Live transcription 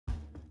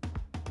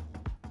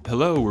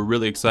Hello, we're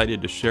really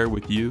excited to share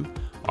with you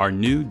our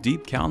new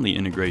deep Calendly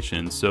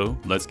integration. So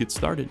let's get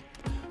started.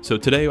 So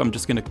today I'm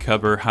just going to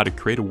cover how to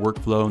create a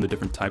workflow and the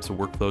different types of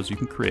workflows you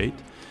can create.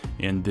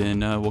 And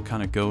then we'll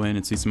kind of go in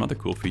and see some other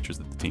cool features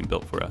that the team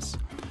built for us.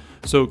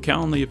 So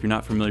Calendly, if you're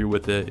not familiar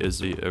with it,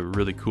 is a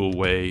really cool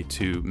way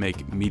to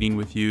make meeting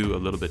with you a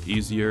little bit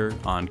easier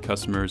on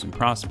customers and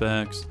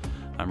prospects.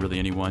 Really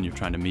anyone you're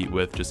trying to meet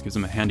with, just gives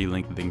them a handy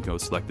link that they can go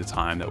select the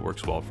time that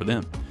works well for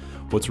them.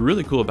 What's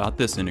really cool about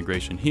this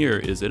integration here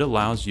is it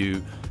allows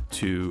you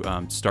to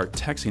start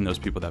texting those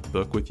people that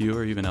book with you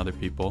or even other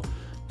people,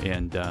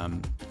 and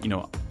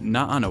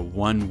not on a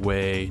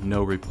one-way,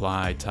 no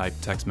reply type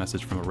text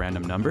message from a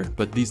random number,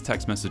 but these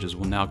text messages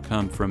will now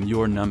come from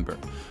your number.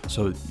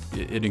 So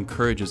it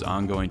encourages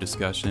ongoing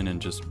discussion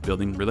and just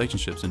building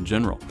relationships in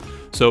general.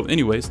 So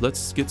anyways,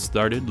 let's get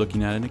started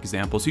looking at an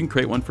example. So you can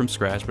create one from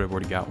scratch, but I've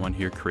already got one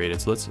here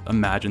created. So let's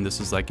imagine this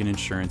is like an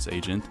insurance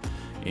agent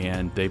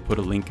and they put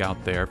a link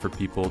out there for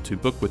people to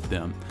book with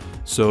them.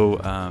 So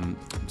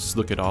just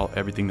look at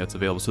everything that's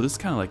available. So this is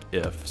kind of like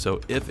if. So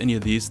if any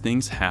of these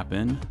things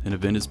happen, an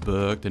event is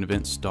booked, an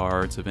event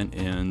starts, event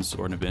ends,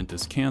 or an event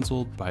is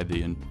canceled by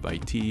the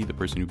invitee, the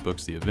person who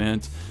books the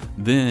event,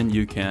 then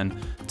you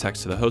can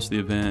text to the host of the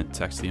event,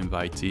 text the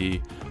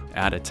invitee,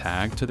 add a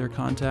tag to their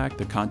contact.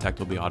 The contact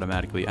will be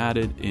automatically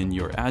added in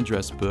your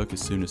address book as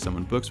soon as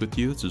someone books with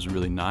you. This is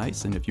really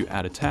nice. And if you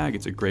add a tag,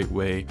 it's a great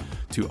way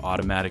to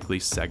automatically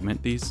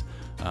segment these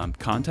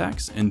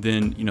contacts. And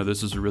then,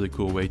 this is a really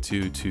cool way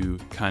to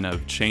kind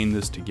of chain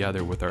this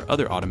together with our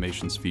other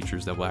automations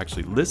features that will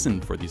actually listen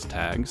for these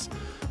tags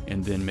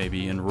and then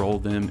maybe enroll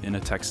them in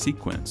a text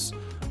sequence.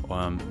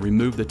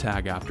 Remove the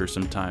tag after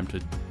some time to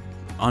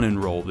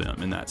unenroll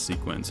them in that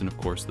sequence, and of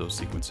course those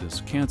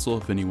sequences cancel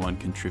if anyone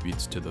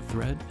contributes to the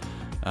thread.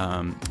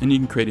 And you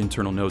can create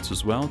internal notes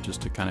as well,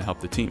 just to kind of help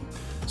the team.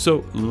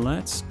 So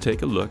let's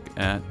take a look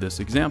at this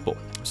example.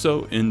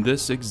 So in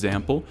this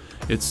example,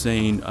 it's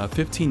saying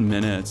 15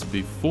 minutes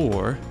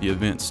before the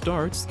event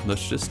starts,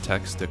 let's just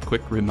text a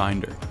quick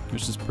reminder,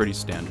 which is pretty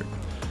standard.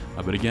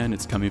 But again,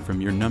 it's coming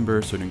from your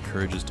number, so it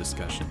encourages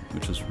discussion,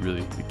 which is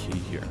really the key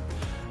here.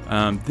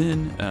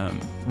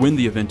 When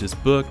the event is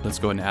booked, let's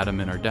go ahead and add them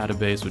in our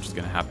database, which is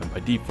going to happen by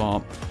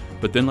default.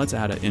 But then let's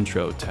add an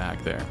intro tag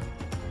there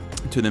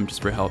to them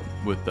just for help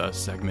with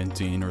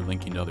segmenting or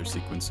linking to other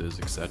sequences,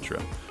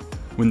 etc.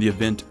 When the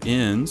event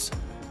ends,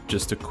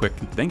 just a quick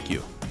thank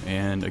you,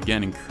 and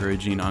again,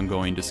 encouraging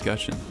ongoing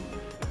discussion.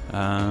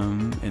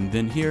 And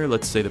then here,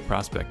 let's say the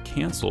prospect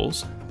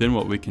cancels, then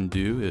what we can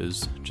do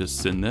is just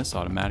send this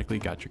automatically,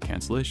 got your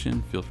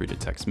cancellation, feel free to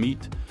text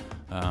meet,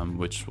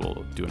 which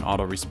will do an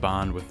auto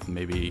respond with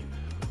maybe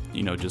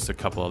just a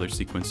couple other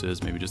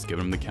sequences, maybe just give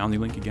them the Calendly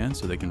link again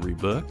so they can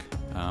rebook.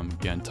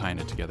 Again, tying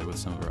it together with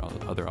some of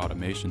our other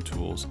automation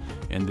tools.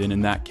 And then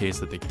in that case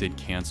that they did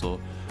cancel,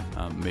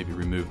 maybe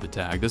remove the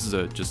tag. This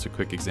is just a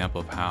quick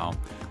example of how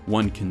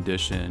one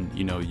condition,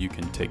 you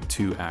can take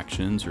two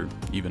actions or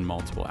even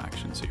multiple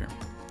actions here.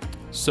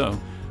 So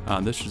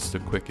this is just a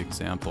quick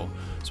example.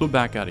 So we'll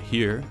back out of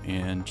here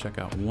and check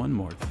out one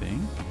more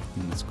thing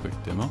in this quick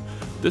demo.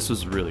 This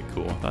was really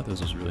cool. I thought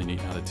this was really neat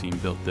how the team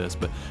built this,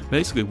 but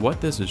basically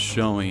what this is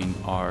showing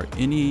are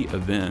any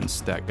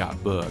events that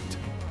got booked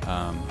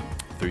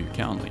through your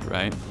Calendly,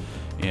 right?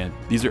 And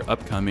these are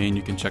upcoming.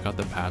 You can check out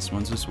the past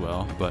ones as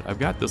well, but I've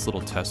got this little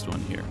test one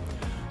here.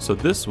 So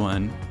this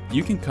one,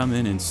 you can come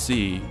in and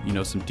see,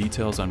 some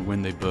details on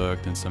when they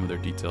booked and some of their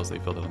details they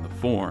filled out on the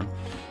form.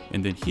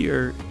 And then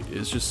here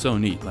is just so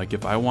neat. Like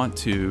if I want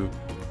to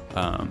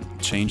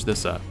change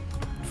this up,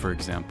 for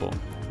example,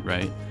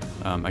 right?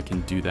 I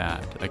can do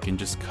that. I can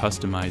just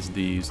customize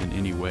these in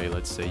any way.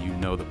 Let's say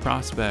the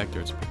prospect,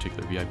 or it's a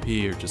particular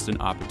VIP, or just an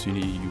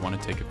opportunity you want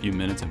to take a few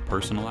minutes and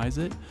personalize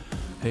it.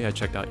 Hey, I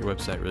checked out your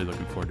website, really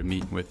looking forward to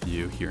meeting with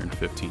you here in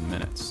 15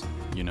 minutes.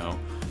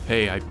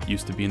 Hey, I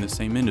used to be in the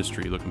same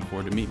industry, looking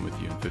forward to meeting with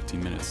you in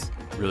 15 minutes,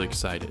 really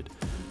excited.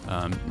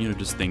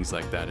 Just things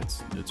like that.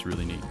 It's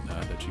really neat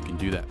that you can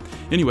do that.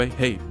 Anyway,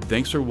 hey,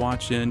 thanks for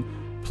watching.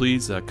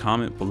 Please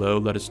comment below,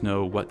 let us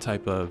know what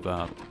type of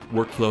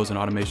workflows and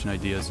automation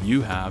ideas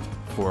you have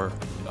for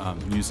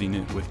using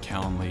it with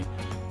Calendly.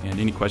 And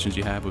any questions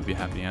you have, we'd be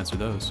happy to answer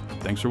those.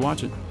 Thanks for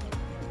watching.